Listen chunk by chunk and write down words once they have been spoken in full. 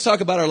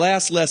Talk about our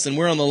last lesson.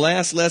 We're on the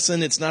last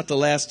lesson. It's not the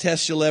last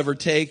test you'll ever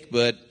take,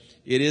 but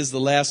it is the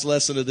last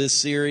lesson of this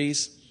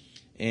series.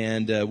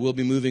 And we'll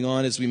be moving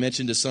on, as we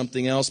mentioned, to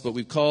something else. But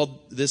we've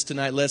called this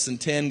tonight Lesson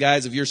 10.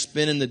 Guys, if you're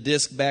spinning the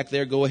disc back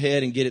there, go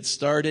ahead and get it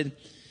started.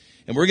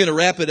 And we're going to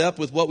wrap it up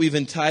with what we've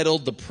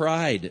entitled the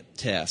Pride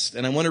Test.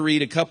 And I want to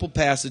read a couple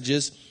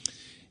passages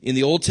in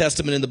the Old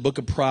Testament in the book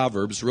of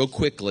Proverbs real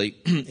quickly.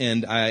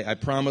 And I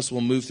promise we'll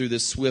move through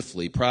this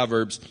swiftly.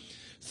 Proverbs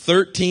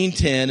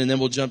 13:10, and then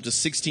we'll jump to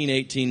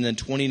 16:18, and then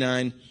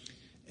 29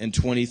 and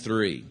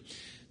 23.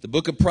 The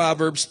book of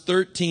Proverbs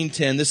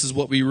 13:10, this is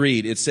what we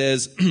read. It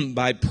says,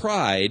 by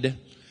pride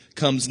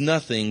comes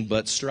nothing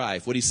but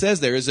strife. What he says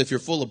there is if you're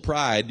full of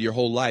pride, your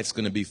whole life's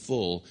going to be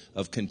full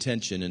of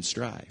contention and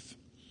strife.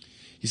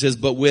 He says,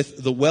 but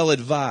with the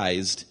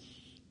well-advised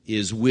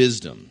is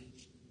wisdom.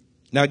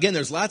 Now again,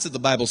 there's lots that the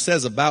Bible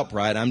says about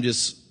pride. I'm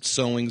just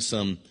sowing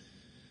some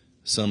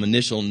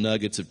initial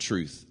nuggets of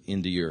truth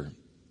into your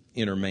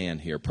inner man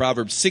here.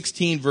 Proverbs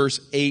 16, verse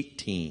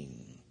 18.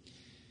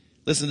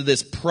 Listen to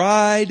this.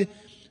 Pride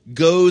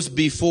goes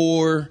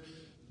before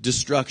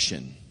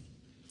destruction,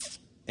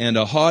 and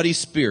a haughty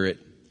spirit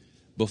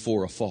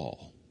before a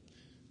fall.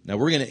 Now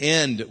we're going to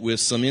end with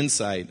some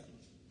insight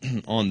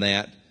on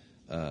that,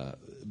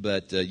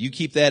 but you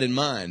keep that in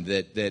mind,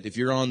 that if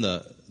you're on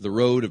the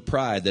road of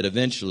pride, that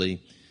eventually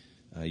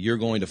you're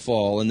going to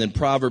fall. And then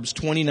Proverbs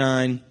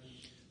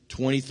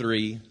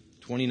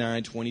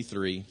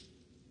 29:23.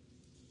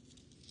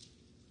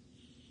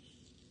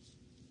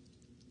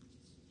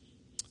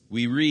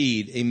 We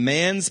read, a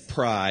man's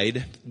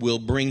pride will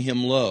bring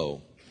him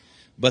low,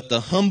 but the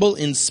humble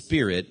in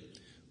spirit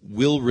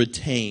will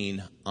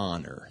retain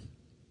honor.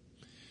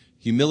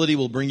 Humility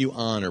will bring you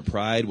honor.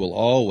 Pride will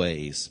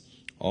always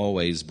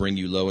bring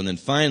you low. And then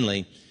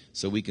finally,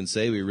 so we can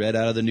say we read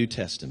out of the New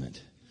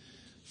Testament,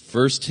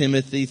 1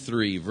 Timothy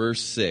 3,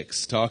 verse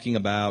 6, talking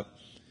about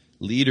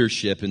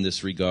leadership in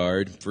this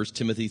regard. 1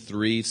 Timothy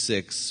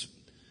 3:6,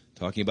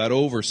 talking about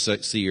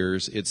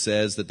overseers. It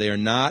says that they are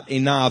not a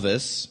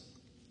novice,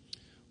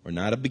 or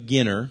not a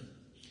beginner,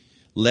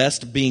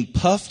 lest being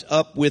puffed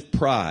up with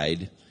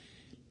pride,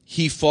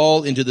 he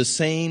fall into the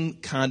same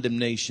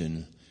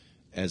condemnation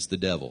as the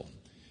devil.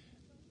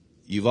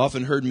 You've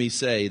often heard me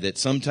say that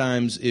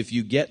sometimes if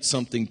you get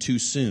something too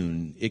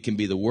soon, it can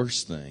be the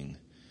worst thing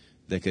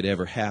that could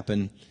ever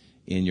happen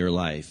in your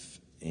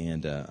life.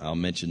 And I'll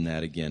mention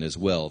that again as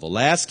well. The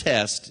last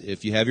test,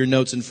 if you have your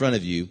notes in front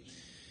of you,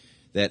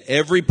 that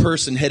every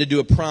person headed to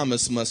a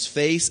promise must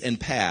face and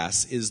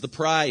pass is the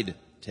pride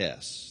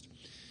test.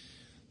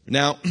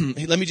 Now,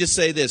 let me just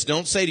say this.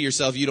 Don't say to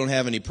yourself you don't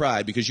have any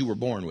pride, because you were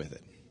born with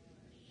it.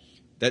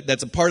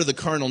 That's a part of the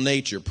carnal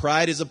nature.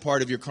 Pride is a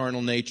part of your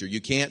carnal nature.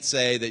 You can't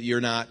say that you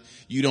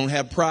don't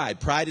have pride.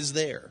 Pride is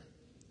there.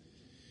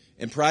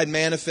 And pride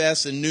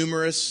manifests in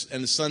numerous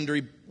and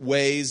sundry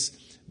ways,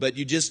 but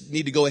you just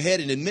need to go ahead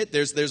and admit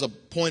there's a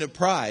point of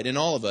pride in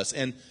all of us.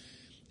 And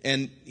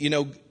you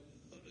know,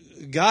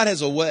 God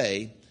has a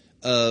way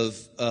of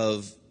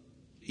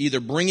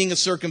either bringing a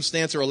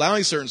circumstance or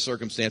allowing certain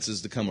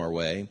circumstances to come our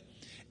way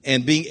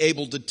and being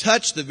able to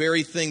touch the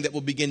very thing that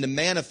will begin to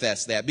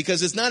manifest that.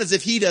 Because it's not as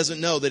if he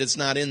doesn't know that it's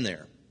not in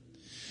there.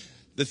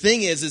 The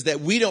thing is that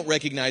we don't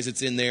recognize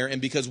it's in there,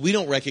 and because we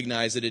don't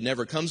recognize it, it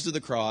never comes to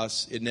the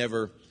cross. It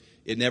never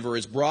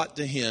is brought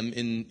to him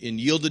in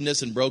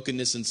yieldedness and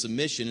brokenness and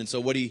submission. And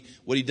so what he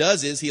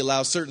does is he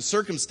allows certain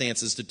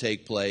circumstances to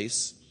take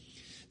place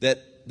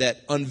that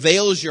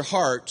unveils your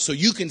heart so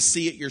you can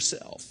see it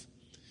yourself.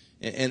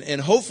 And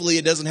hopefully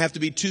it doesn't have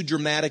to be too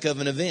dramatic of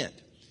an event.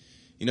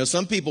 You know,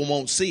 some people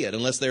won't see it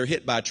unless they're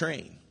hit by a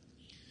train.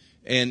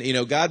 And, you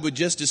know, God would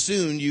just as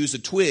soon use a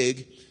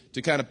twig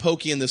to kind of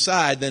poke you in the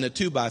side than a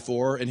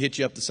 2x4 and hit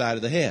you up the side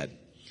of the head.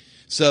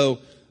 So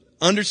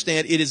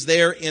understand, it is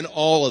there in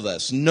all of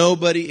us.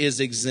 Nobody is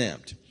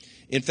exempt.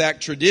 In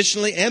fact,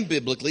 traditionally and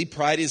biblically,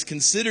 pride is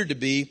considered to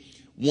be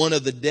one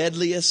of the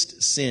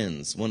deadliest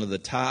sins, one of the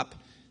top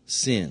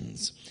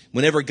sins.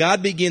 Whenever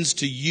God begins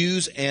to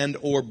use and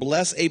or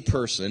bless a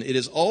person, it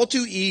is all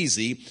too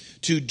easy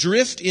to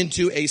drift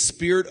into a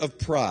spirit of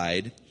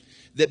pride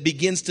that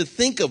begins to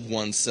think of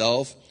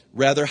oneself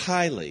rather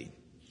highly.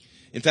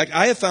 In fact,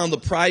 I have found the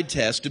pride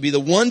test to be the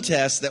one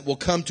test that will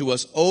come to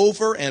us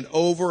over and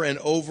over and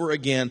over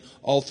again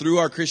all through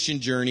our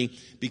Christian journey,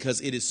 because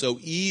it is so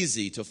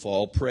easy to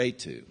fall prey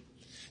to.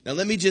 Now,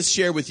 let me just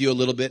share with you a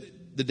little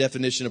bit the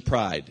definition of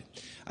pride.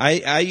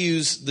 I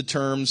use the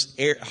terms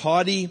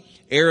haughty,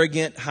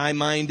 arrogant,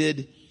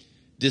 high-minded,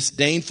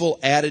 disdainful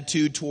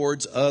attitude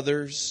towards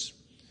others,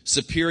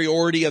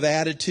 superiority of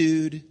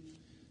attitude,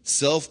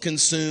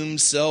 self-consumed,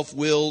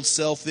 self-willed,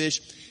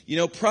 selfish. You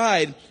know,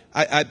 pride,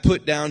 I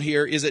put down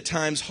here, is at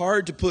times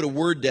hard to put a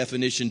word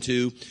definition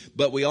to,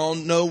 but we all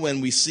know when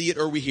we see it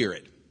or we hear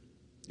it.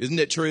 Isn't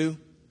it true?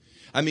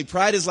 I mean,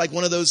 pride is like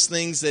one of those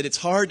things that it's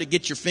hard to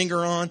get your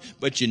finger on,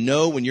 but you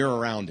know when you're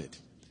around it.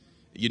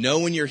 You know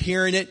when you're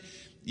hearing it.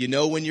 You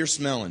know when you're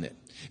smelling it.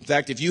 In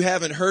fact, if you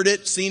haven't heard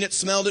it, seen it,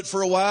 smelled it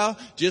for a while,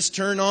 just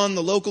turn on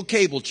the local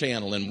cable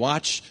channel and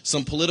watch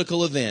some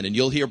political event, and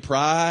you'll hear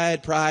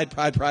pride, pride,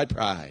 pride, pride,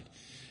 pride.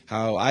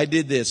 How I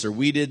did this or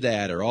we did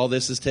that or all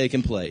this has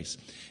taken place.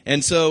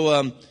 And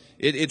so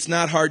it's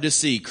not hard to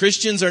see.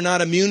 Christians are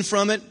not immune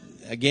from it.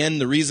 Again,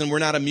 the reason we're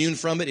not immune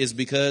from it is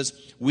because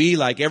we,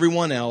 like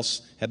everyone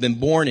else, have been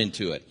born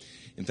into it.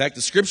 In fact,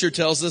 the Scripture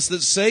tells us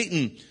that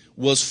Satan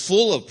was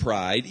full of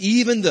pride,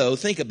 even though,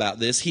 think about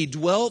this, he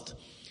dwelt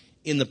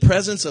in the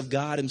presence of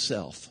God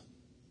himself.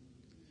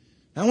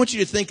 Now, I want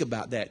you to think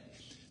about that.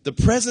 The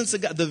presence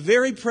of God, the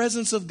very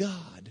presence of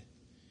God.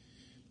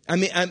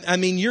 I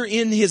mean, you're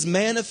in his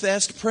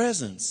manifest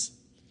presence,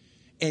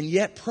 and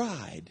yet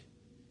pride.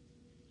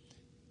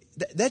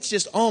 That's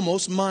just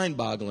almost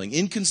mind-boggling,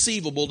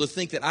 inconceivable to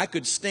think that I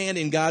could stand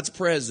in God's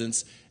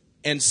presence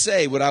and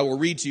say what I will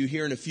read to you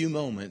here in a few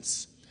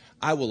moments.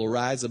 I will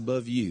arise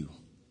above you.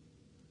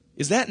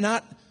 Is that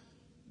not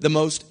the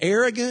most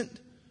arrogant,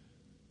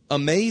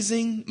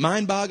 amazing,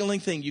 mind-boggling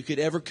thing you could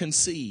ever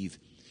conceive?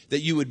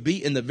 That you would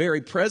be in the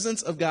very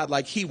presence of God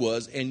like he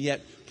was, and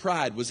yet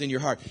pride was in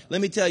your heart.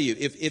 Let me tell you,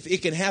 if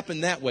it can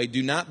happen that way,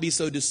 do not be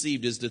so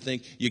deceived as to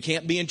think you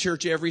can't be in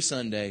church every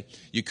Sunday.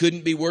 You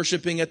couldn't be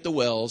worshiping at the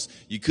wells.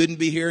 You couldn't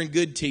be hearing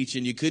good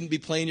teaching. You couldn't be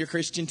playing your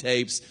Christian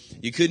tapes.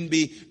 You couldn't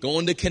be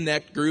going to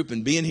Connect Group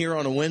and being here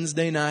on a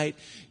Wednesday night.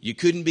 You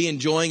couldn't be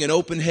enjoying an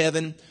open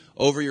heaven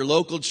over your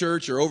local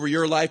church or over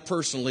your life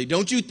personally.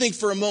 Don't you think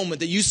for a moment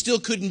that you still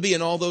couldn't be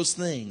in all those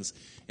things,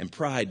 and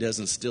pride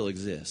doesn't still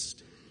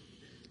exist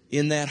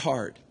in that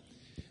heart.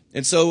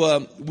 And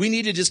so we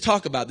need to just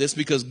talk about this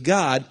because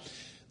God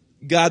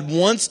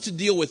wants to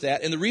deal with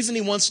that. And the reason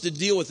he wants to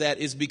deal with that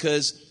is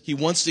because he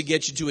wants to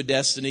get you to a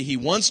destiny. He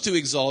wants to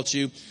exalt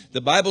you. The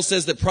Bible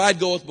says that pride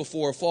goeth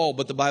before a fall,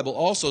 but the Bible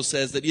also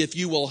says that if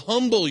you will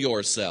humble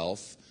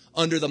yourself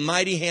under the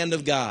mighty hand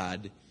of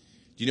God,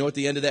 do you know what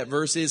the end of that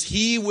verse is?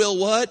 He will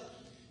what?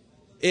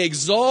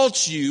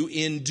 Exalt you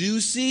in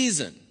due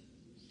season.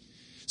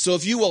 So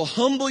if you will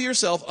humble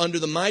yourself under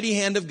the mighty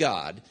hand of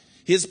God,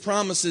 his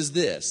promise is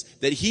this,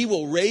 that he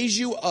will raise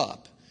you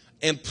up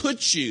and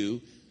put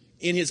you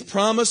in his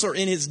promise or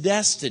in his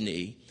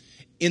destiny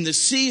in the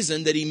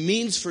season that he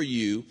means for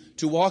you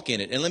to walk in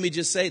it. And let me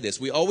just say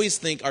this. We always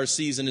think our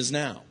season is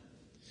now.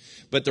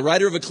 But the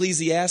writer of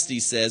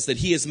Ecclesiastes says that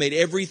he has made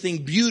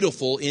everything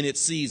beautiful in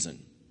its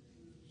season.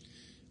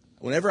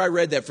 Whenever I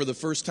read that for the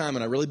first time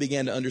and I really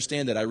began to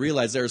understand that, I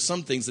realized there are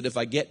some things that if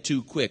I get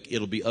too quick,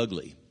 it'll be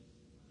ugly.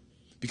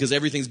 Because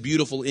everything's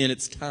beautiful in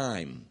its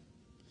time.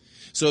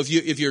 So if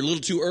you're a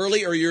little too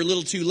early or you're a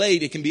little too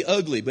late, it can be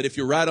ugly. But if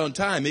you're right on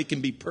time, it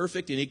can be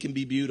perfect and it can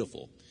be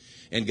beautiful.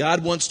 And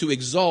God wants to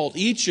exalt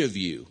each of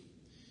you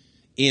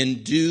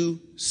in due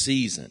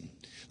season.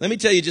 Let me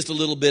tell you just a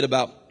little bit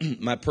about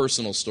my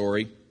personal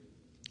story.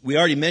 We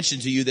already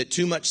mentioned to you that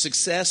too much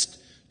success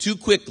too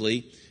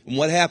quickly, and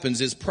what happens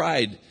is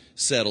pride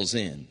settles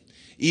in.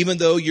 Even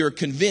though you're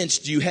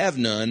convinced you have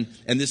none,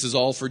 and this is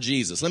all for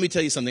Jesus. Let me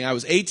tell you something. I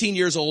was 18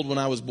 years old when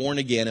I was born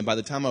again, and by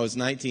the time I was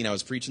 19, I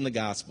was preaching the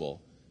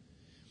gospel.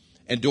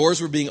 And doors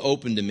were being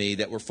opened to me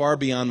that were far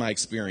beyond my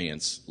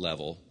experience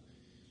level.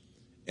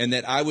 And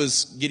that I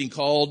was getting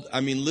called,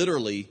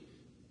 literally,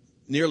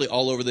 nearly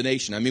all over the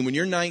nation. When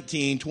you're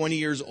 19, 20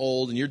 years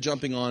old, and you're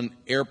jumping on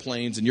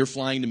airplanes, and you're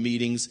flying to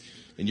meetings,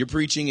 and you're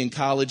preaching in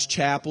college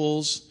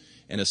chapels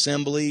and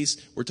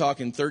assemblies, we're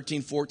talking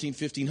 13, 14,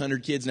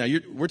 1,500 kids. Now,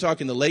 we're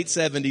talking the late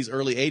 70s,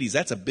 early 80s.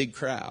 That's a big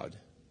crowd.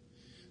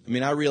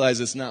 I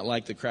realize it's not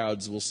like the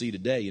crowds we'll see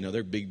today.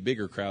 They're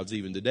bigger crowds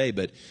even today,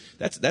 but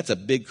that's a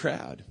big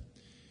crowd.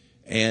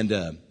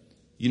 And,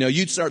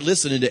 you'd start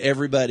listening to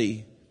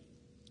everybody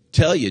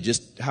tell you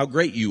just how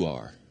great you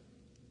are.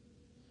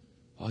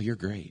 Oh, you're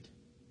great.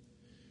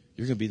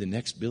 You're going to be the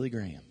next Billy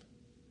Graham.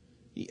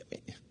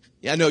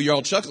 Yeah, I know you're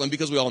all chuckling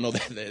because we all know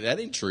that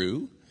ain't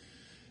true.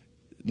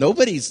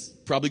 Nobody's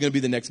probably going to be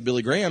the next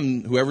Billy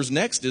Graham. Whoever's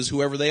next is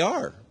whoever they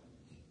are.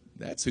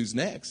 That's who's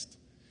next.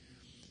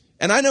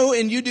 And I know,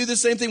 and you do the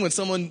same thing when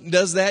someone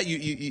does that.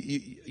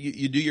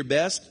 You do your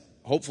best,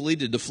 hopefully,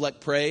 to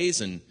deflect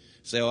praise and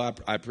say, oh,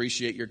 I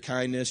appreciate your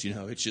kindness.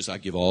 It's just I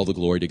give all the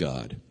glory to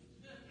God.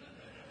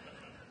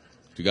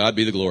 To God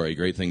be the glory,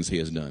 great things he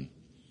has done.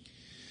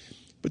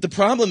 But the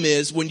problem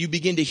is when you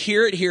begin to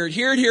hear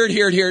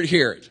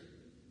it,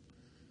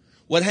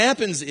 what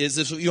happens is,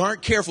 if you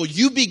aren't careful,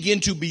 you begin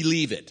to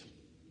believe it.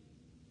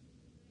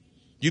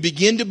 You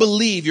begin to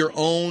believe your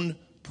own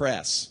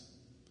press.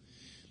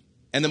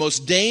 And the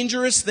most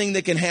dangerous thing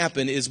that can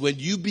happen is when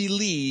you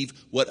believe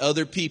what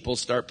other people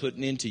start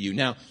putting into you.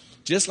 Now,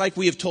 just like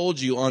we have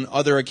told you on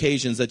other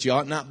occasions that you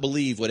ought not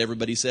believe what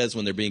everybody says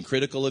when they're being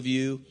critical of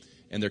you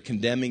and they're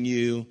condemning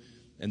you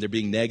and they're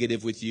being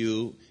negative with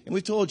you. And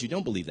we've told you,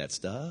 don't believe that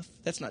stuff.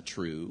 That's not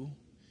true.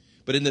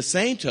 But in the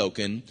same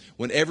token,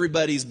 when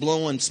everybody's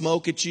blowing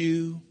smoke at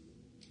you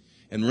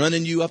and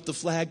running you up the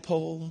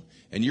flagpole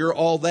and you're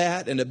all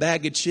that and a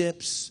bag of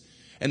chips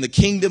and the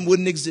kingdom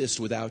wouldn't exist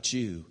without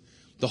you,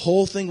 the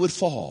whole thing would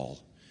fall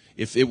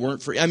if it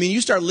weren't for, I mean,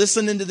 you start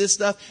listening to this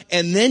stuff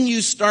and then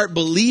you start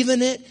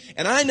believing it.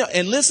 And I know,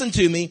 and listen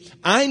to me,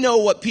 I know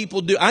what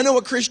people do. I know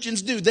what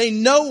Christians do. They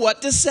know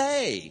what to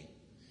say.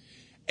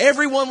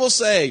 Everyone will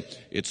say,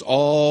 it's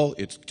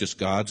just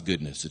God's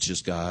goodness. It's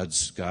just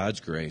God's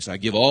grace. I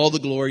give all the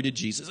glory to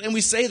Jesus. And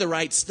we say the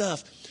right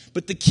stuff.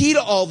 But the key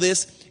to all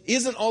this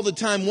isn't all the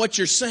time what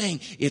you're saying.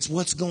 It's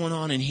what's going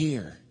on in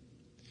here.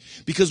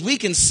 Because we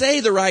can say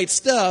the right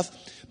stuff,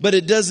 but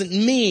it doesn't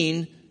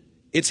mean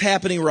it's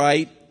happening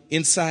right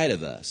inside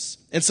of us.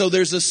 And so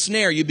there's a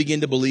snare. You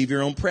begin to believe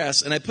your own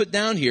press. And I put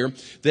down here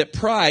that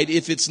pride,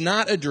 if it's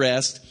not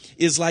addressed,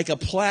 is like a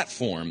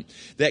platform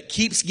that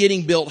keeps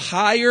getting built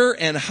higher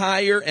and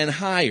higher and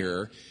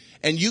higher.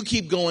 And you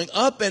keep going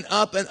up and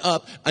up and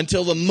up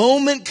until the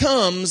moment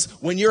comes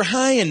when you're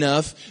high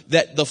enough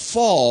that the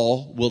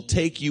fall will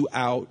take you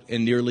out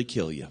and nearly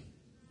kill you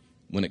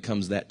when it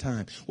comes that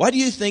time. Why do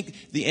you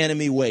think the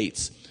enemy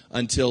waits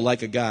until,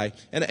 like a guy,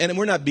 and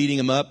we're not beating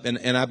him up,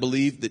 and I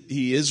believe that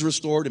he is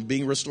restored and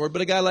being restored,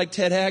 but a guy like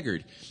Ted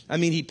Haggard, I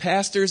mean, he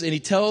pastors and he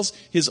tells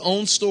his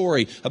own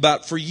story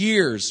about for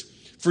years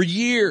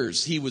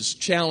he was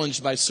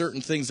challenged by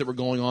certain things that were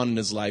going on in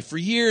his life. For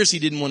years he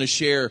didn't want to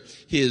share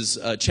his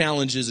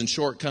challenges and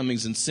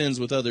shortcomings and sins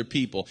with other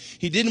people.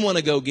 He didn't want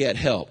to go get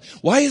help.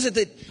 Why is it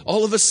that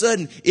all of a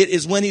sudden it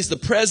is when he's the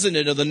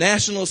president of the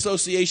National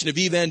Association of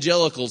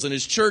Evangelicals and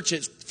his church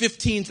has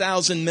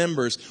 15,000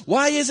 members?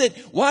 Why is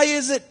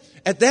it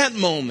at that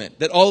moment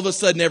that all of a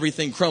sudden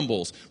everything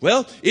crumbles?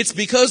 Well, it's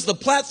because the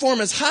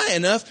platform is high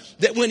enough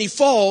that when he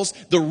falls,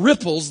 the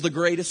ripple's the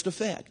greatest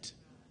effect.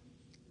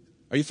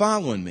 Are you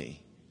following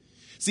me?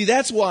 See,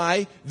 that's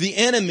why the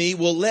enemy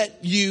will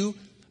let you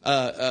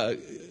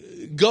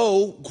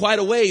go quite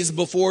a ways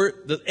before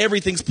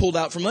everything's pulled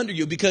out from under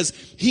you, because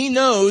he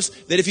knows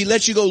that if he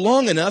lets you go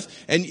long enough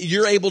and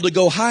you're able to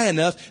go high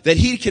enough, that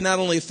he can not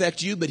only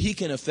affect you, but he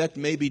can affect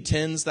maybe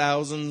tens,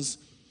 thousands,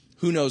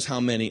 who knows how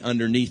many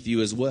underneath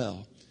you as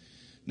well.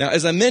 Now,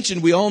 as I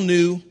mentioned, we all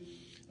knew,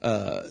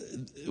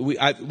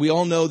 we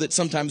all know that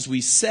sometimes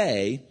we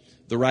say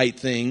the right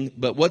thing,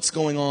 but what's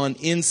going on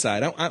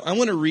inside? I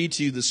want to read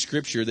to you the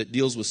scripture that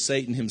deals with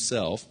Satan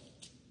himself,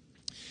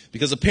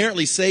 because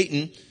apparently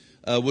Satan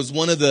was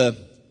one of the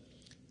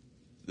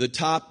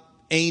top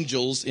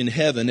angels in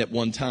heaven at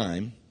one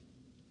time.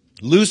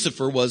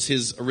 Lucifer was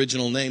his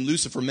original name.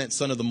 Lucifer meant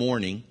son of the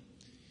morning.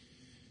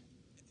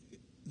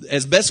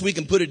 As best we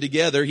can put it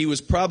together, he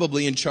was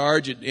probably in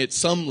charge at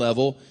some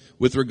level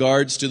with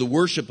regards to the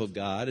worship of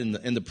God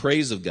and the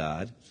praise of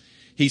God.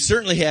 He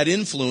certainly had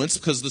influence,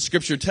 because the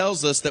scripture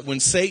tells us that when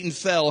Satan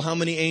fell, how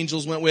many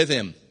angels went with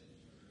him?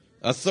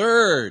 A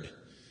third.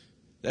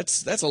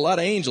 That's a lot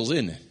of angels,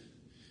 isn't it?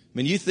 I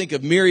mean, you think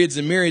of myriads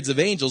and myriads of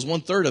angels,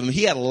 1/3 of them.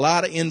 He had a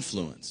lot of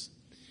influence.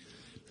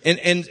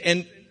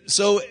 And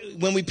so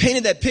when we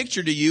painted that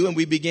picture to you and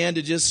we began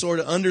to just sort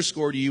of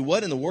underscore to you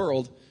what in the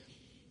world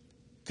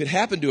could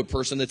happen to a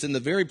person that's in the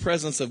very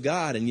presence of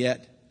God, and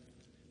yet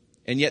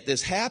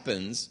this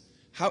happens,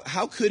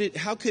 how could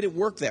it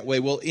work that way?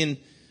 Well, in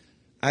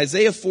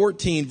Isaiah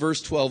 14,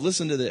 verse 12,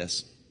 listen to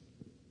this.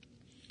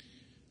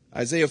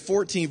 Isaiah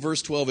 14,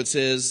 verse 12, it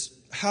says,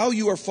 "How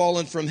you are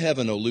fallen from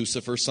heaven, O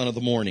Lucifer, son of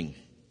the morning.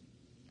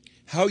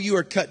 How you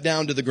are cut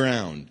down to the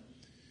ground,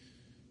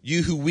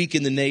 you who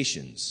weaken the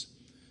nations.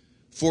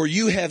 For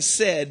you have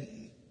said,"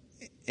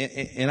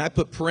 and I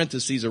put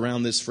parentheses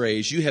around this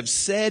phrase, "you have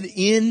said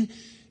in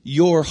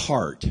your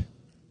heart." I'm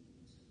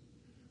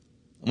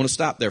going to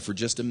stop there for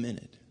just a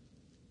minute.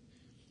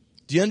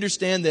 Do you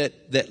understand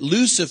that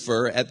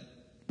Lucifer, at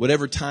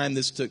whatever time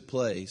this took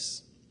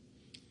place,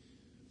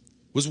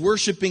 was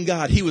worshiping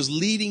God? He was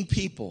leading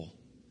people,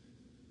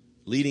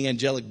 leading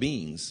angelic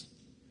beings,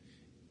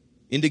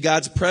 into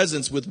God's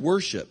presence with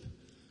worship.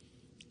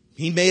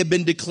 He may have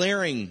been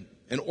declaring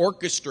and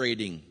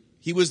orchestrating.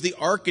 He was the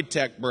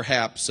architect,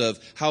 perhaps, of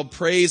how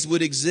praise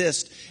would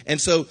exist.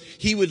 And so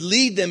he would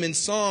lead them in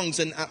songs,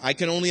 and I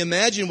can only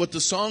imagine what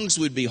the songs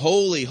would be.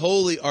 "Holy,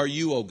 holy are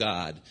you, O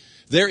God.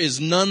 There is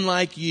none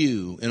like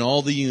you in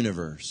all the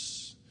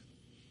universe.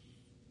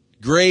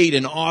 Great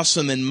and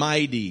awesome and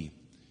mighty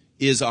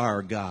is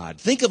our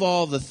God." Think of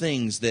all the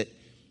things that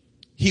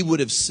he would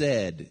have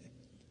said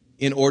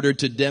in order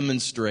to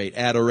demonstrate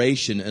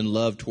adoration and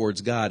love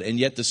towards God. And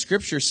yet the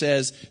scripture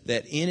says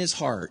that in his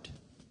heart,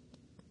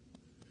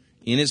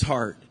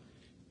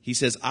 he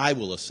says, "I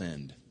will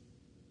ascend.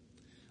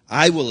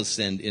 I will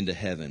ascend into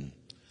heaven.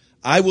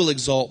 I will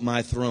exalt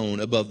my throne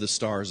above the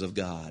stars of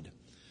God.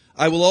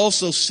 I will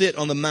also sit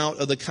on the mount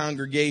of the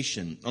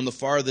congregation on the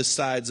farthest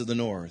sides of the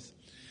north.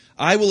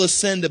 I will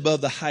ascend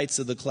above the heights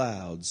of the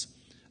clouds.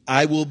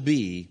 I will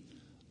be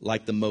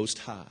like the Most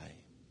High."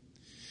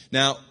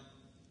 Now,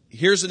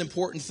 here's an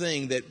important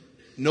thing that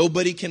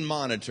nobody can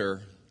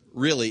monitor,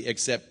 really,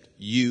 except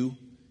you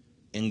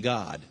and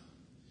God.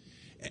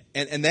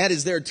 And that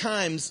is, there are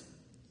times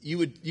you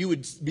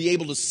would be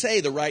able to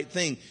say the right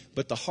thing,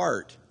 but the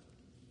heart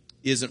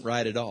isn't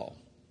right at all.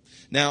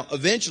 Now,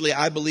 eventually,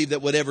 I believe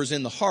that whatever's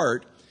in the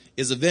heart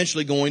is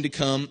eventually going to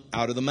come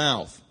out of the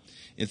mouth.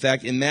 In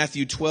fact, in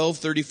Matthew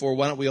 12:34,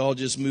 why don't we all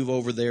just move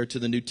over there to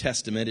the New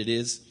Testament? It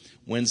is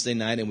Wednesday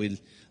night, and we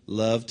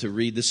love to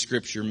read the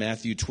scripture.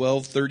 Matthew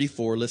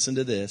 12:34, listen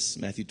to this.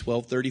 Matthew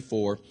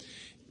 12:34.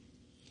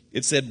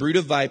 It said, brood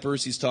of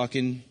vipers, he's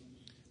talking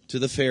to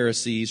the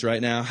Pharisees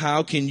right now.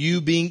 How can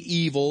you, being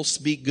evil,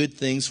 speak good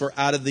things? For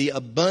out of the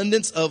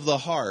abundance of the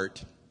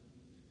heart,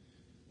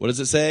 what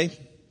does it say?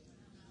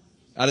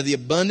 Out of the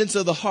abundance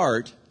of the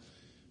heart,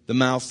 the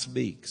mouth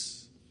speaks.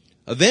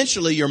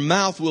 Eventually, your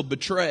mouth will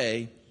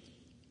betray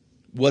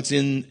what's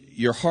in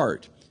your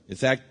heart. In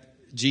fact,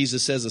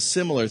 Jesus says a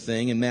similar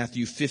thing in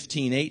Matthew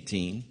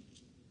 15:18.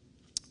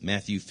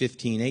 Matthew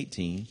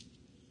 15:18.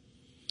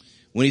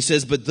 When he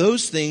says, but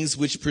those things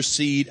which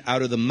proceed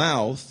out of the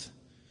mouth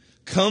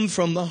come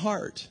from the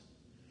heart,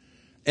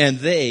 and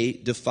they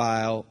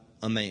defile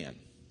a man.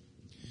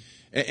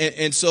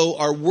 And so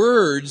our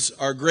words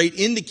are great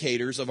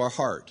indicators of our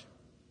heart.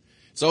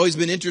 It's always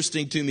been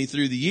interesting to me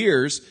through the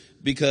years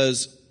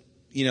because,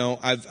 you know,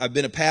 I've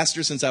been a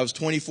pastor since I was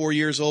 24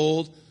 years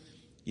old.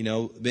 You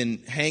know, been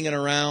hanging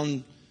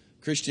around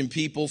Christian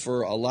people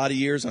for a lot of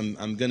years.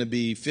 I'm going to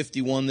be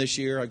 51 this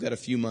year. I've got a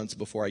few months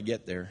before I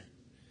get there.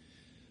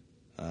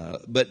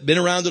 But been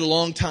around it a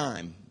long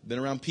time. Been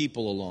around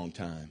people a long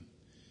time.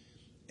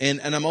 And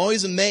I'm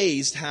always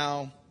amazed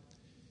how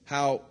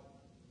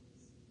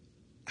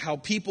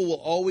people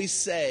will always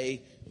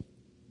say,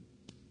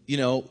 you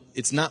know,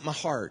 it's not my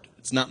heart.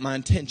 It's not my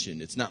intention.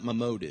 It's not my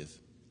motive.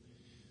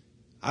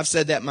 I've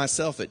said that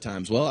myself at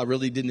times. Well, I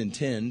really didn't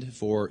intend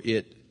for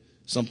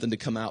something to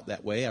come out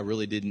that way. I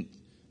really didn't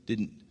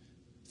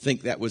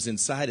think that was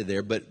inside of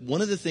there. But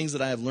one of the things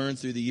that I have learned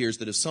through the years,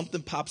 that if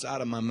something pops out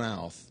of my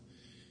mouth,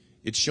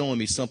 it's showing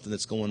me something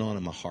that's going on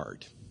in my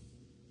heart.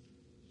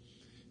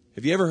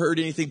 Have you ever heard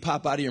anything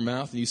pop out of your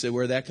mouth and you say,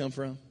 where'd that come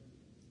from?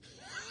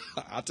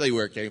 I'll tell you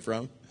where it came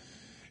from.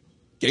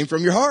 It came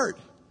from your heart.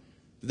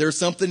 There's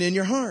something in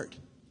your heart.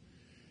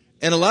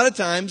 And a lot of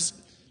times,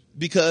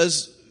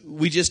 because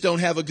we just don't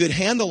have a good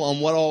handle on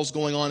what all's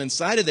going on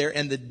inside of there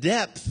and the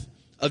depth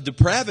of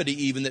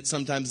depravity even that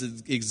sometimes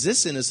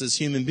exists in us as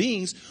human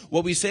beings,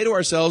 what we say to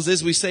ourselves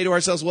is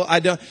well, I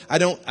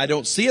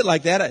don't see it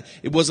like that.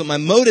 It wasn't my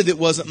motive. It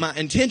wasn't my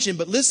intention.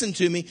 But listen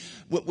to me.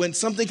 When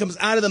something comes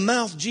out of the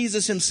mouth,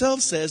 Jesus himself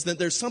says that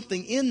there's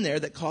something in there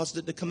that caused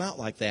it to come out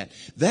like that.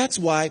 That's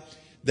why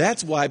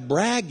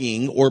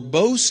bragging or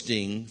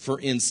boasting, for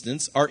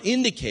instance, are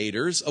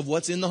indicators of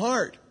what's in the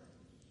heart.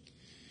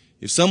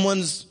 If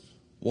someone's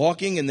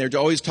walking and they're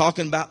always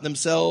talking about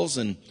themselves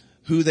and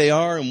who they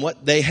are and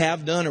what they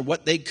have done or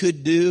what they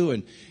could do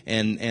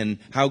and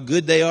how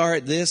good they are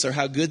at this or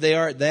how good they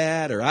are at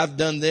that or I've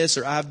done this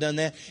or I've done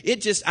that.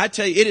 I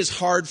tell you, it is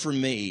hard for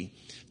me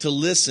to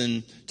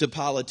listen to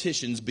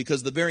politicians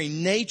because the very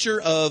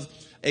nature of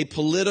a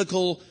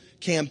political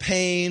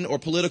campaign or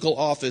political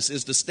office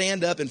is to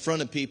stand up in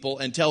front of people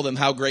and tell them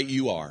how great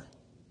you are.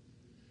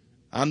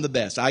 I'm the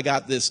best. I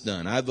got this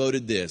done. I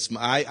voted this.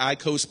 I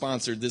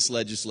co-sponsored this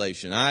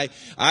legislation. I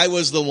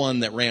was the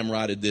one that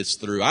ramrodded this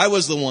through. I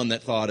was the one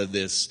that thought of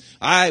this.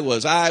 I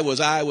was.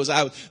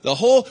 The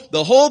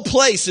whole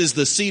place is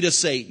the seat of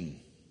Satan.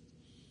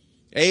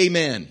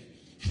 Amen.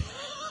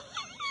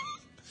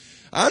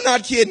 I'm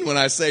not kidding when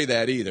I say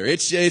that either.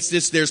 It's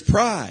just, there's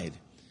pride.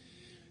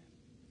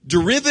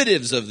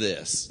 Derivatives of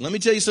this. Let me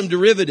tell you some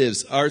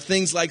derivatives are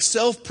things like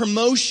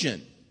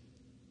self-promotion.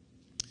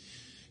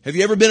 Have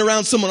you ever been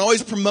around someone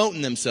always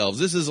promoting themselves?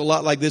 This is a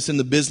lot like this in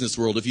the business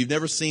world. If you've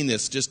never seen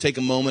this, just take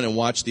a moment and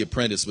watch The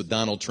Apprentice with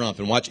Donald Trump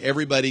and watch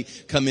everybody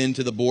come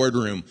into the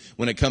boardroom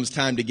when it comes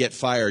time to get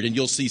fired, and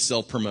you'll see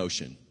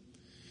self-promotion.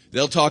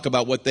 They'll talk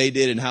about what they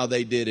did and how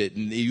they did it,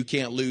 and you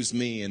can't lose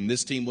me, and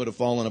this team would have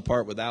fallen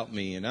apart without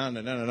me, and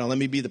no, let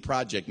me be the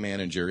project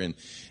manager, and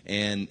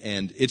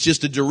it's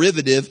just a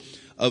derivative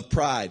of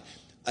pride.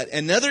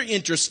 Another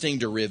interesting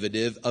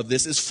derivative of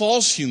this is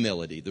false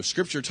humility. The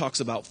scripture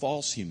talks about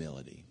false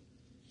humility.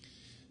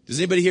 Does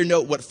anybody here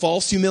know what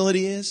false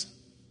humility is?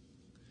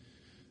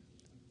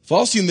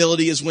 False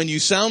humility is when you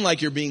sound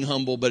like you're being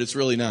humble, but it's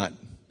really not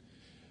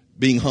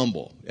being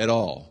humble at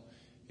all.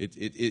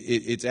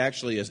 It's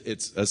actually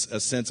a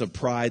sense of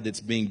pride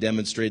that's being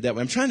demonstrated that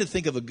way. I'm trying to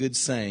think of a good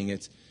saying.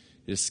 It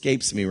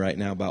escapes me right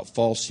now about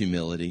false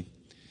humility.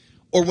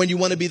 Or when you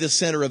want to be the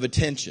center of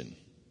attention.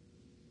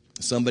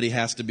 Somebody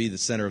has to be the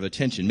center of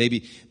attention.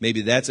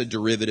 Maybe that's a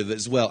derivative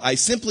as well. I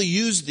simply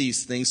use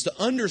these things to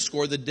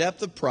underscore the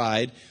depth of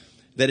pride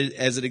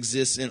as it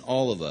exists in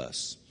all of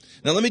us.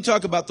 Now let me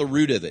talk about the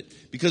root of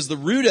it, because the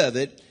root of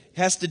it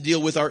has to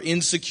deal with our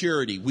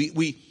insecurity.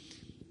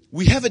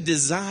 We have a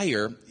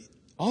desire,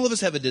 all of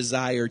us have a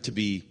desire to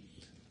be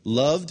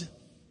loved,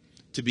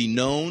 to be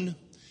known,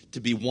 to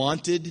be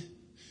wanted.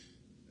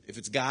 If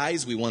it's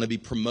guys, we want to be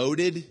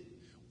promoted.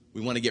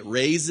 We want to get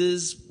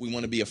raises. We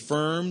want to be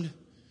affirmed.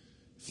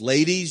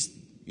 Ladies,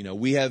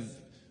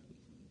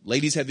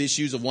 ladies have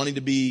issues of wanting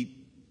to be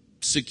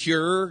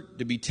secure,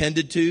 to be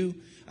tended to.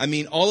 I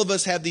mean, all of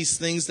us have these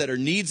things that are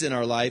needs in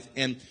our life,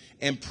 and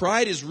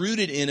pride is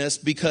rooted in us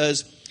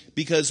because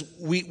because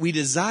we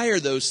desire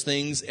those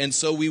things, and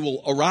so we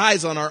will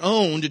arise on our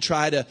own to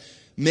try to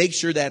make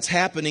sure that's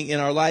happening in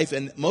our life.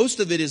 And most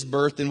of it is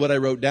birthed in what I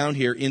wrote down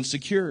here,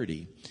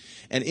 insecurity.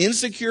 An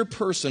insecure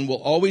person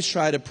will always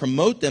try to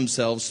promote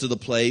themselves to the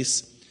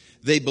place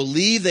they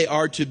believe they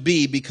are to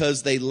be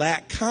because they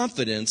lack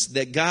confidence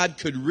that God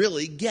could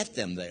really get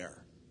them there.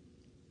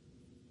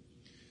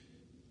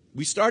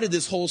 We started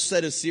this whole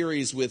set of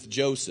series with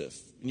Joseph.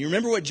 And you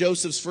remember what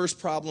Joseph's first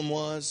problem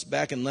was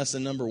back in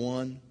lesson number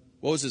 1?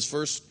 What was his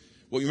first?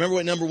 Well, you remember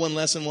what number 1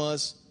 lesson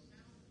was?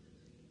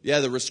 Yeah,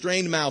 the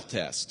restrained mouth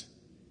test.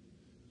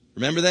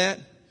 Remember that?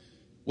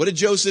 What did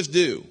Joseph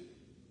do?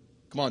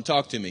 Come on,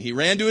 talk to me. He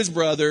ran to his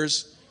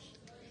brothers.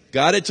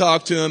 God had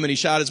talked to him, and he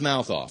shot his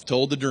mouth off,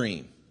 told the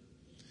dream.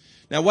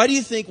 Now, why do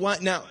you think,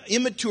 now,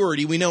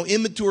 immaturity, we know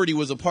immaturity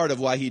was a part of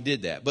why he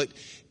did that. But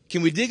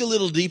can we dig a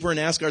little deeper and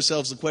ask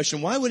ourselves the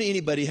question, why would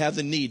anybody have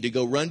the need to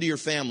go run to your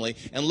family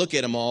and look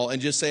at them all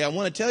and just say, I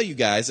want to tell you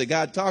guys that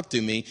God talked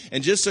to me,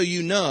 and just so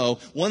you know,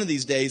 one of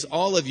these days,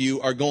 all of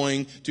you are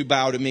going to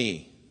bow to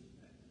me.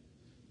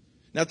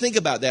 Now, think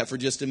about that for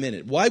just a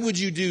minute. Why would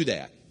you do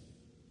that?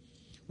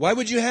 Why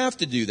would you have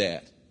to do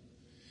that?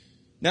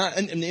 Now,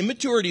 and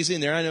immaturity's in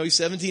there. I know he's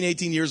 17,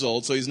 18 years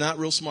old, so he's not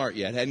real smart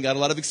yet. Hadn't got a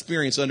lot of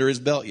experience under his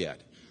belt yet.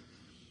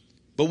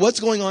 But what's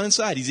going on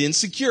inside? He's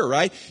insecure,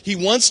 right? He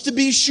wants to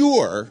be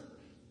sure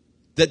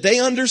that they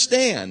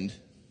understand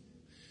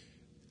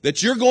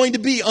that you're going to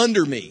be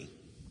under me.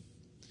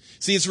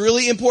 See, it's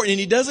really important. And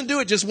he doesn't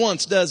do it just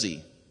once, does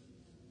he?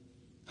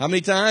 How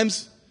many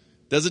times?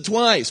 Does it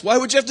twice. Why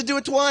would you have to do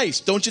it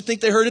twice? Don't you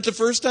think they heard it the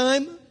first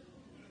time?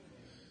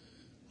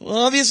 Well,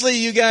 obviously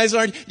you guys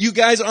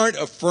aren't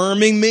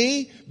affirming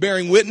me,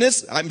 bearing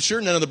witness. I'm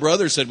sure none of the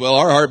brothers said, well,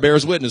 our heart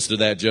bears witness to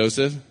that,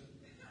 Joseph.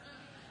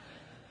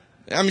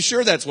 I'm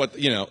sure that's what,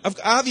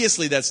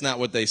 obviously that's not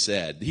what they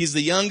said. He's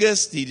the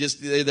youngest.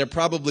 They're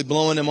probably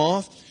blowing him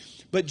off.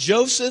 But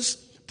Joseph's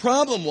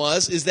problem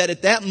is that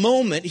at that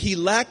moment, he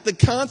lacked the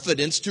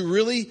confidence to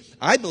really,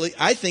 I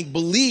think,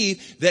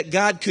 believe that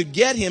God could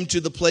get him to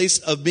the place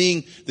of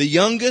being the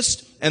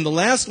youngest and the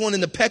last one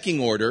in the pecking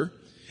order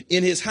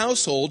in his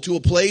household, to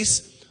a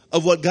place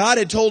of what God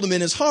had told him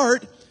in his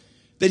heart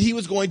that he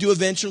was going to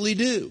eventually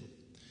do.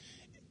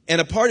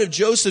 And a part of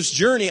Joseph's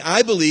journey,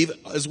 I believe,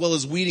 as well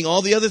as weeding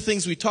all the other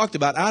things we talked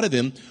about out of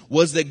him,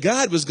 was that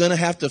God was going to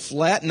have to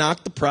flat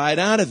knock the pride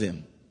out of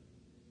him.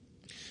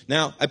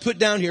 Now, I put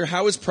down here,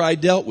 how is pride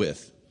dealt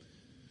with?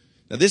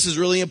 Now, this is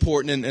really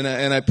important,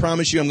 and I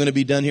promise you I'm going to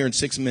be done here in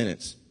 6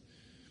 minutes.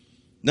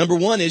 Number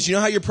 1 is, you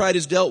know how your pride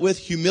is dealt with?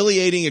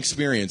 Humiliating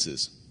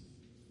experiences.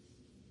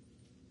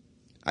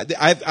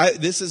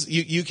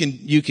 You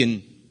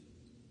can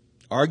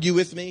argue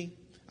with me.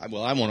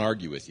 Well, I won't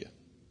argue with you.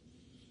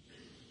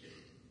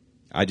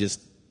 I'll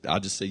just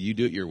say you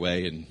do it your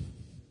way.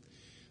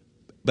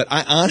 But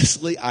I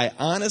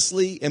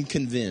honestly am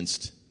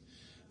convinced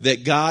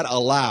that God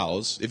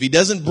allows, if he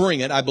doesn't bring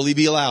it, I believe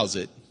he allows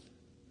it,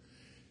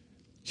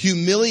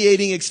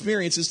 humiliating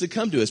experiences to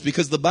come to us,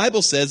 because the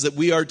Bible says that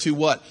we are to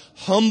what?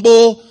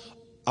 Humble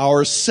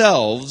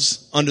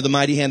ourselves under the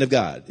mighty hand of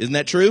God. Isn't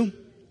that true?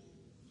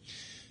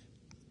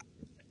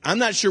 I'm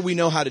not sure we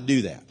know how to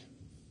do that.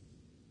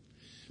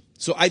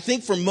 So I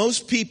think for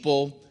most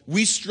people,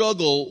 we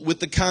struggle with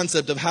the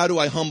concept of how do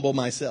I humble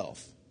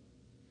myself?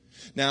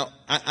 Now,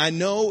 I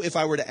know if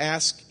I were to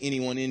ask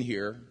anyone in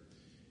here,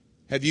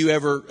 have you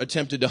ever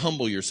attempted to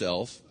humble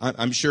yourself?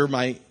 I'm sure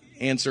my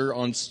answer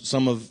on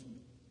some of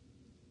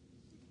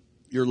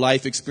your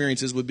life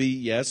experiences would be,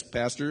 yes,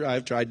 Pastor,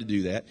 I've tried to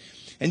do that.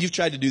 And you've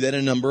tried to do that in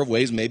a number of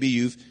ways. Maybe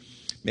you've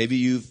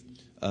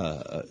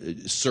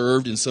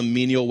served in some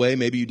menial way.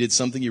 Maybe you did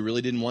something you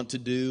really didn't want to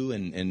do,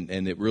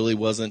 and it really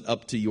wasn't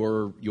up to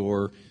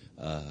your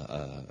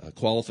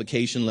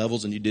qualification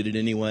levels, and you did it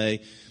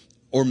anyway.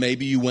 Or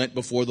maybe you went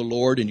before the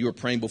Lord and you were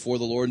praying before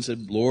the Lord and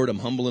said, Lord, I'm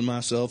humbling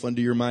myself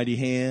under your mighty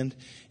hand,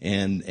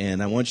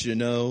 and I want you to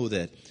know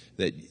that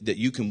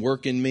you can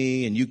work in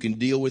me and you can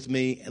deal with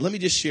me. And let me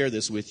just share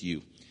this with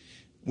you.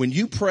 When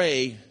you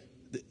pray,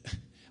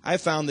 I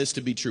found this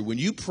to be true. When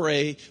you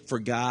pray for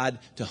God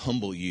to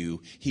humble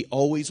you, he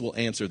always will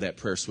answer that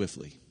prayer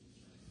swiftly.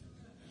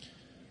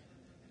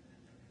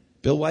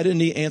 Bill, why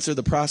didn't he answer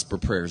the prosper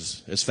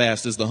prayers as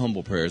fast as the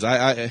humble prayers?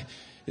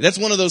 That's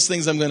one of those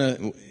things I'm going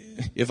to,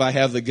 if I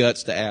have the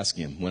guts, to ask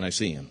him when I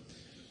see him.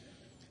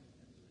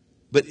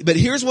 But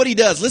here's what he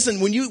does.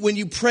 Listen, when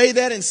you pray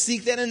that and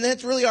seek that, and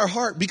that's really our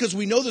heart, because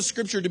we know the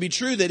scripture to be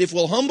true, that if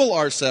we'll humble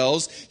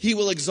ourselves, he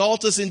will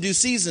exalt us in due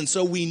season.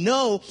 So we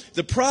know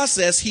the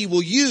process he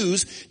will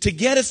use to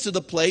get us to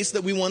the place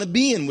that we want to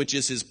be in, which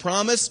is his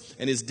promise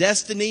and his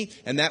destiny,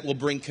 and that will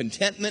bring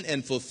contentment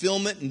and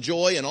fulfillment and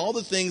joy and all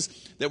the things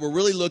that we're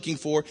really looking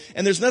for.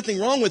 And there's nothing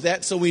wrong with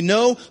that, so we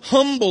know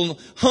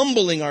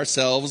humbling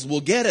ourselves will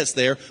get us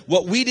there.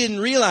 What we didn't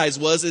realize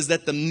is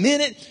that the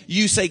minute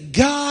you say,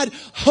 God,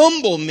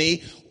 humble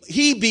me,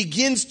 he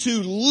begins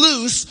to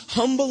loose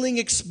humbling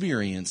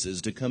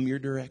experiences to come your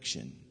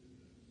direction.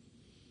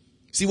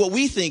 See, what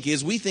we think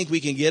we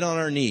can get on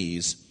our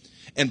knees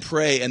and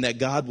pray, and that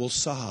God will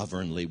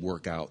sovereignly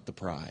work out the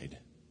pride.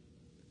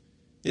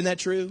 Isn't that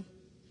true?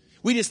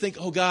 We just think,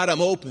 oh God,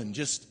 I'm open.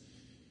 Just,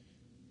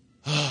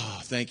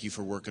 thank you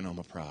for working on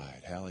my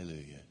pride.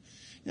 Hallelujah.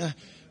 Yeah,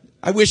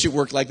 I wish it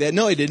worked like that.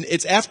 No, it didn't.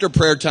 It's after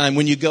prayer time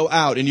when you go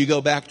out and you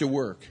go back to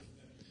work.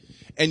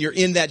 And you're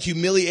in that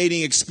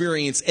humiliating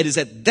experience. It is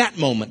at that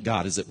moment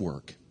God is at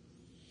work.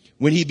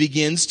 When he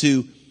begins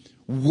to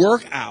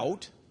work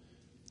out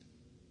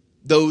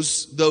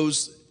those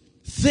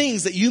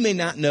things that you may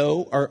not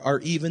know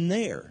are even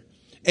there.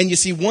 And you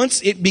see,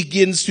 once it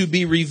begins to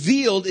be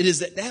revealed, it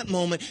is at that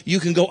moment you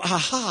can go,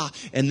 aha,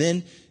 and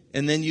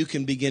then you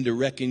can begin to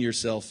reckon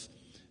yourself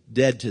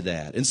dead to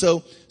that. And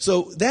so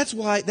that's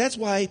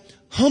why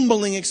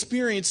humbling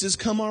experiences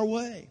come our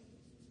way.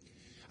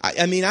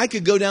 I mean, I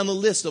could go down the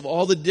list of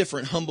all the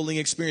different humbling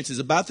experiences.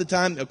 About the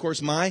time, of course,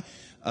 my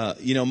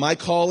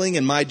calling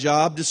and my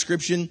job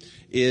description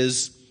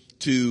is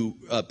to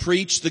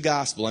preach the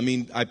gospel. I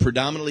mean, I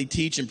predominantly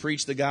teach and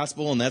preach the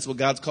gospel, and that's what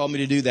God's called me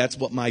to do. That's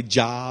what my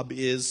job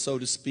is, so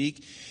to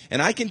speak.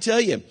 And I can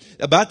tell you,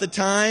 about the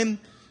time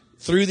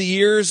through the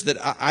years that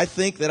I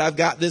think that I've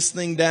got this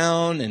thing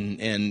down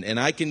and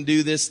I can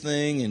do this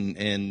thing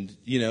and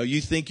you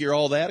think you're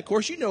all that. Of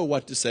course, you know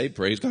what to say.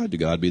 Praise God, to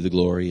God be the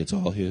glory. It's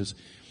all His.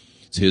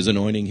 It's His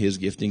anointing, His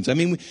giftings. I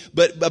mean,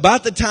 but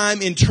about the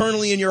time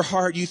internally in your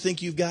heart you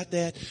think you've got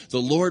that, the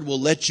Lord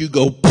will let you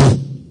go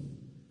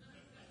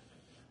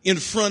in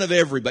front of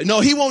everybody.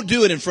 No, He won't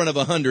do it in front of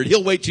 100.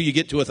 He'll wait till you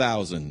get to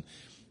 1,000.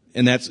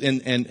 And that's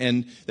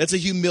a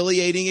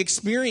humiliating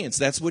experience.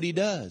 That's what He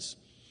does.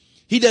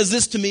 He does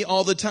this to me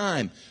all the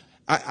time.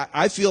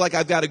 I feel like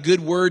I've got a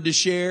good word to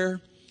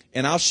share,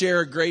 and I'll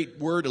share a great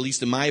word. At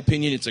least in my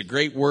opinion, it's a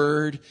great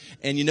word.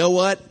 And you know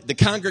what? The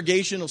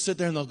congregation will sit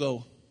there and they'll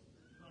go,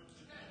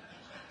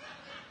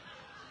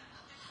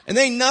 and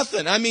they ain't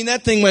nothing. I mean,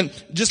 that thing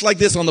went just like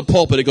this on the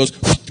pulpit. It goes,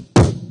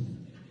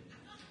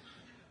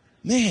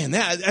 man,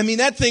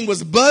 that thing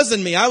was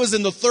buzzing me. I was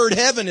in the third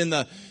heaven and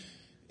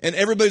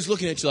everybody's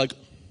looking at you like,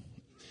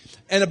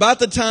 and about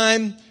the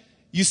time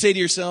you say to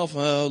yourself,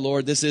 oh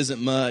Lord, this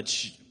isn't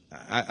much.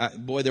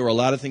 Boy, there were a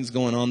lot of things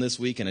going on this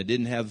week and I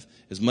didn't have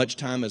as much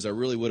time as I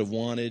really would have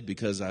wanted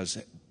because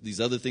these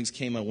other things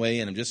came my way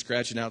and I'm just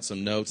scratching out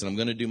some notes and I'm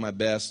going to do my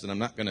best and I'm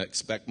not going to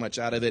expect much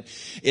out of it.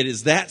 It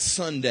is that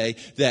Sunday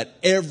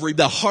that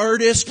the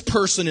hardest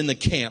person in the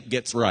camp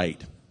gets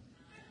right.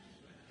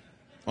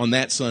 On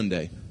that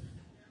Sunday.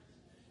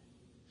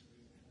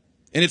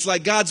 And it's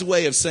like God's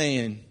way of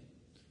saying,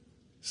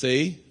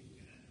 see,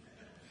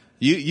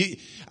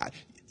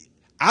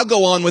 I'll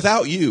go on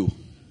without you.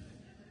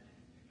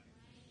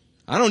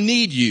 I don't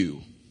need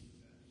you.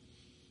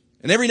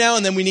 And every now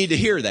and then we need to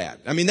hear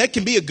that. I mean, that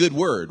can be a good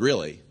word,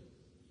 really.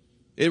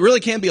 It really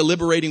can be a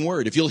liberating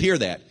word if you'll hear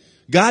that.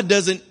 God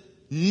doesn't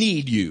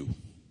need you.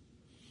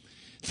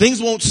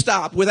 Things won't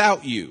stop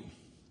without you.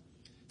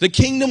 The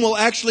kingdom will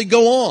actually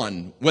go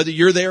on whether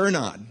you're there or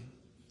not.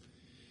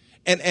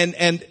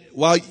 And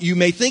while you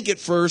may think at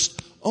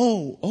first,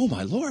 oh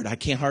my Lord, I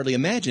can't hardly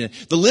imagine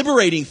it. The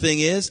liberating thing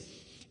is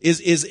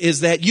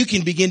that you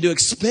can begin to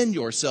expend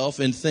yourself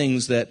in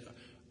things that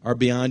are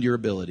beyond your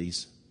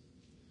abilities.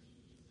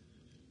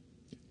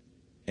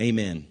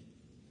 Amen.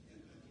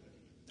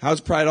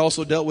 How's pride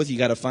also dealt with? You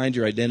got to find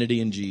your identity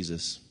in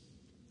Jesus.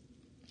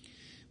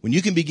 When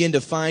you can begin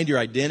to find your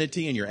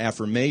identity and your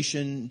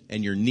affirmation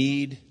and your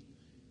need,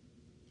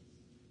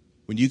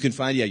 when you can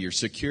find your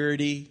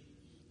security,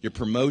 your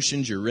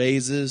promotions, your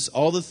raises,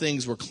 all the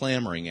things we're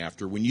clamoring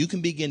after, when you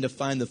can begin to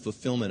find the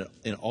fulfillment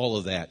in all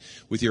of that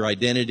with your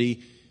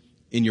identity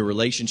in your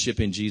relationship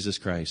in Jesus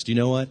Christ. You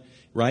know what?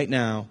 Right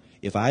now,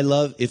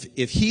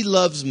 if He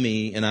loves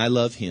me and I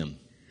love Him,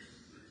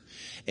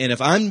 and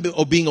if I'm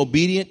being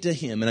obedient to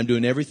Him and I'm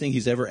doing everything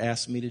He's ever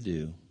asked me to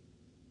do,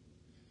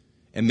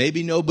 and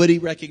maybe nobody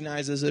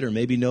recognizes it, or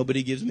maybe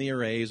nobody gives me a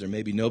raise, or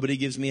maybe nobody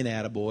gives me an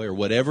attaboy, or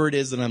whatever it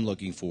is that I'm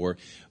looking for,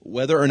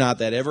 whether or not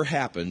that ever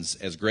happens,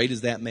 as great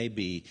as that may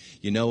be,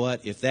 you know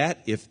what?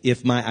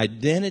 If my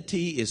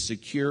identity is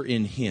secure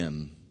in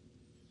Him,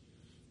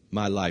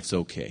 my life's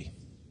okay.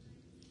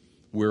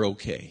 We're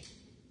okay.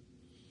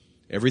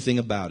 Everything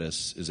about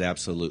us is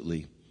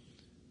absolutely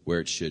where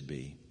it should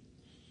be.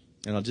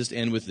 And I'll just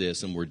end with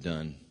this and we're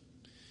done.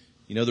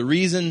 You know, the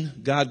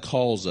reason God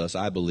calls us,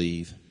 I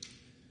believe,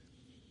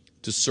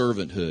 to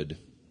servanthood.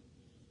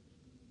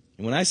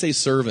 And when I say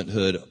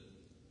servanthood,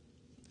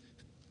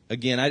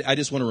 again, I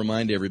just want to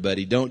remind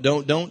everybody,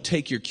 don't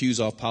take your cues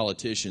off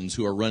politicians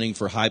who are running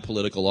for high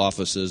political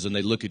offices and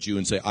they look at you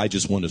and say, I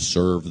just want to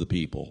serve the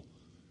people.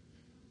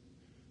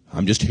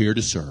 I'm just here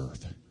to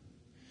serve.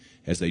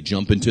 As they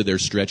jump into their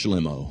stretch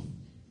limo.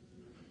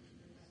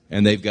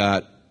 And they've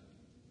got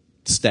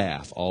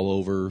staff all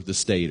over the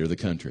state or the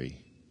country.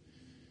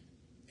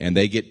 And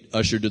they get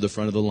ushered to the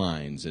front of the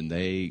lines. And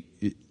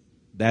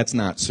that's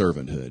not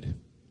servanthood.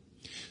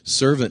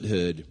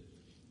 Servanthood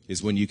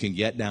is when you can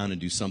get down and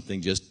do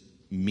something just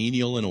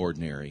menial and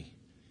ordinary.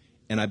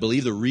 And I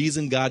believe the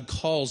reason God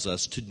calls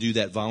us to do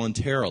that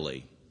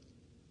voluntarily,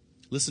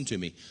 Listen to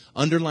me.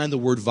 Underline the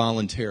word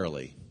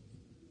voluntarily.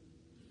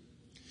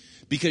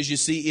 Because you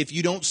see, if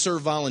you don't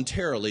serve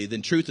voluntarily,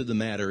 then truth of the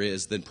matter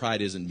is, then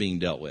pride isn't being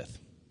dealt with.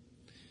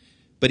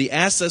 But he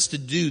asks us to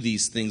do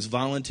these things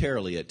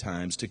voluntarily at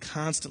times to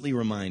constantly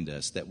remind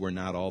us that we're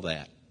not all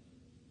that.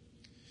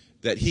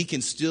 That he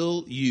can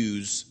still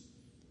use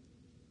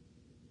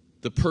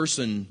the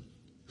person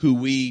who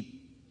we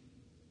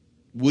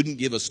wouldn't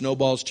give a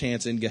snowball's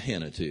chance in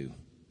Gehenna to.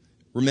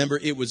 Remember,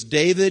 it was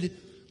David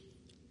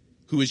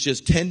who was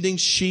just tending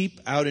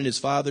sheep out in his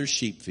father's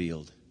sheep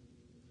field.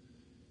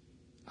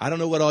 I don't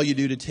know what all you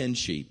do to tend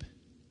sheep.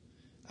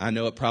 I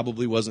know it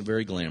probably wasn't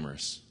very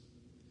glamorous.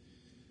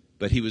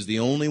 But he was the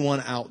only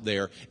one out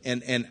there.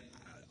 And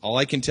all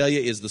I can tell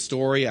you is the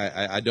story.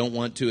 I don't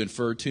want to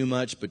infer too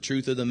much, but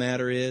truth of the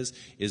matter is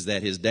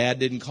that his dad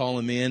didn't call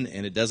him in,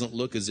 and it doesn't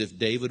look as if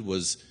David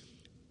was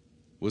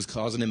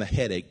causing him a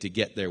headache to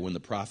get there when the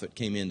prophet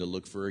came in to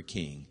look for a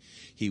king.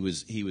 He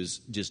was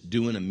just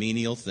doing a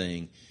menial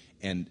thing,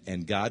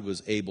 and God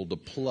was able to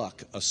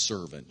pluck a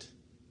servant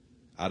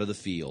out of the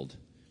field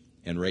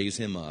and raise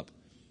him up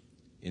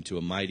into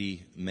a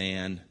mighty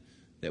man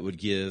that would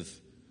give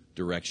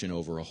direction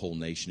over a whole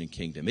nation and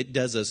kingdom. It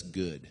does us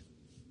good.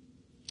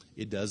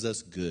 It does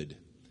us good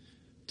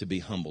to be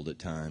humbled at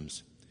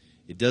times.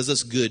 It does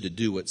us good to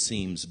do what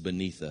seems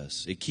beneath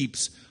us. It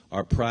keeps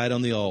our pride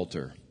on the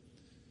altar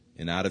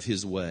and out of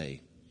his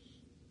way.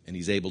 And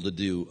he's able to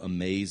do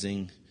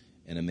amazing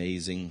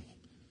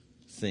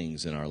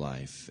things in our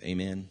life.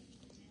 Amen.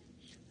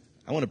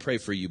 I want to pray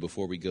for you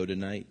before we go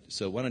tonight.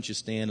 So why don't you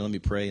stand and let me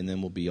pray, and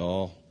then we'll be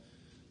all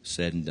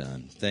said and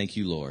done. Thank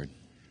you, Lord.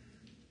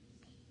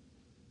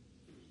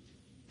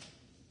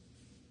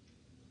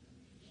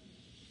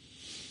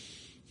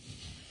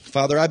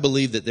 Father, I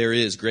believe that there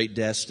is great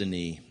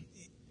destiny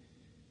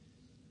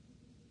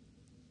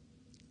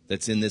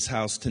that's in this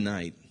house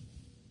tonight.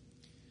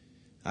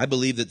 I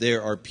believe that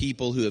there are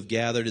people who have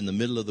gathered in the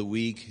middle of the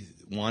week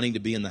wanting to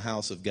be in the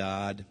house of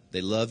God.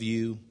 They love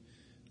you.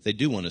 They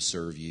do want to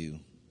serve you.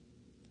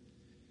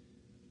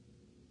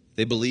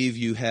 They believe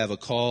you have a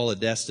call, a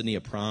destiny,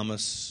 a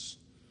promise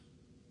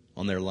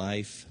on their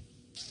life.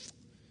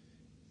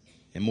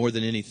 And more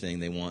than anything,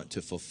 they want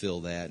to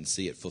fulfill that and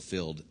see it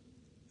fulfilled.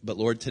 But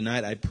Lord,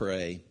 tonight I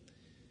pray,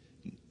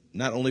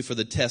 not only for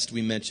the test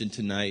we mentioned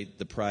tonight,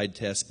 the pride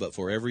test, but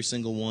for every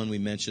single one we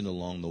mentioned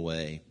along the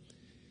way,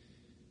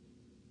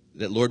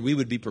 that, Lord, we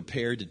would be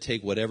prepared to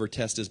take whatever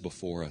test is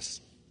before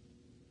us,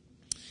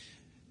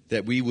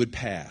 that we would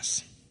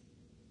pass,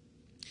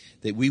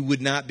 that we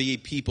would not be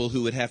people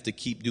who would have to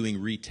keep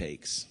doing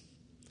retakes,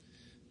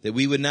 that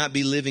we would not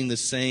be living the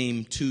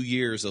same 2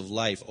 years of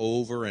life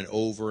over and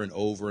over and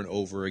over and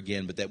over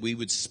again, but that we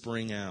would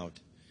spring out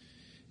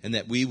and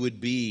that we would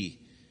be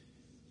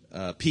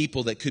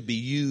people that could be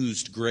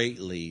used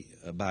greatly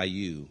by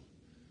you.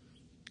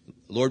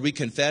 Lord, we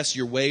confess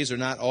your ways are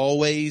not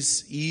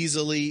always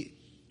easily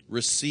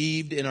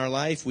received in our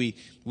life. We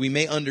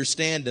may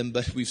understand them,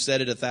 but we've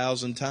said it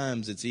 1,000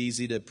 times. It's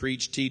easy to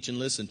preach, teach, and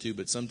listen to,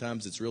 but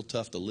sometimes it's real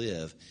tough to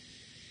live.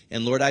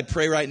 And Lord, I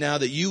pray right now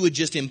that you would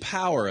just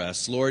empower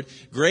us. Lord,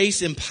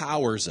 grace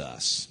empowers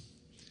us.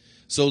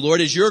 So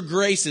Lord, as your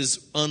grace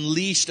is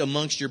unleashed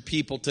amongst your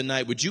people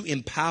tonight, would you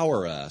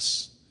empower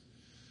us,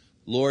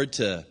 Lord,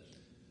 to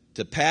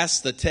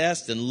pass the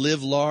test and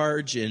live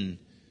large and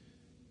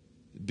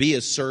be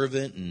a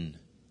servant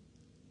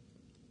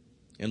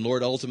and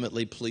Lord,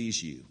 ultimately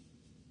please you.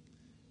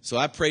 So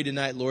I pray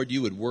tonight, Lord,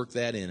 you would work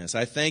that in us.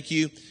 I thank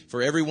you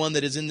for everyone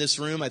that is in this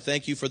room. I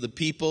thank you for the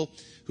people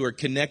who are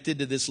connected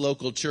to this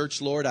local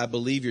church, Lord. I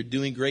believe you're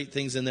doing great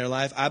things in their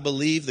life. I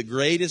believe the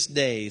greatest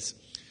days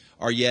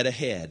are yet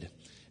ahead,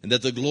 and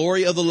that the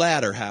glory of the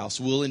latter house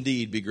will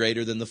indeed be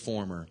greater than the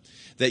former.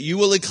 That you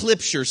will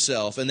eclipse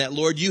yourself, and that,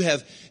 Lord, you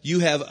have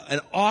an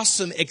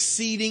awesome,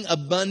 exceeding,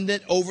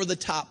 abundant,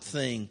 over-the-top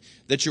thing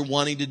that you're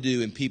wanting to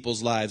do in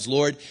people's lives.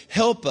 Lord,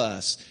 help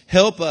us,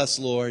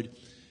 Lord,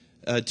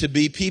 to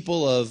be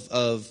people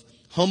of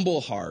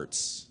humble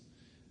hearts.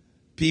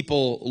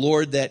 People,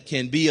 Lord, that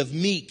can be of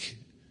meek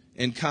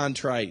and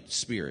contrite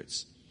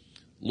spirits.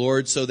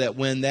 Lord, so that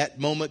when that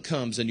moment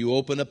comes and you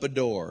open up a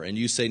door and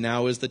you say,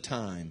 now is the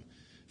time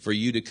for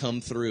you to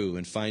come through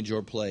and find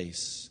your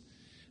place,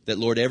 that,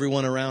 Lord,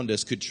 everyone around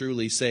us could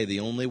truly say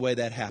the only way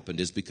that happened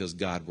is because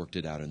God worked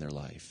it out in their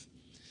life.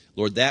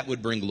 Lord, that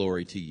would bring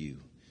glory to you.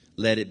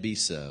 Let it be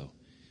so.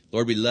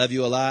 Lord, we love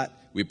you a lot.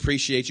 We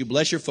appreciate you.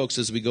 Bless your folks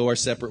as we go our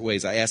separate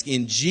ways. I ask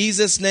in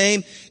Jesus'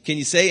 name, can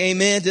you say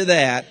amen to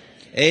that?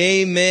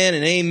 Amen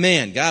and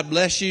amen. God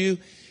bless you.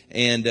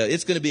 And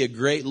it's going to be a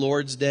great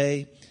Lord's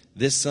Day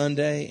this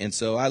Sunday. And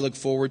so I look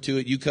forward to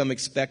it. You come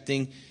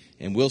expecting,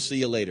 and we'll see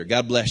you later.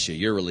 God bless you.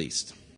 You're released.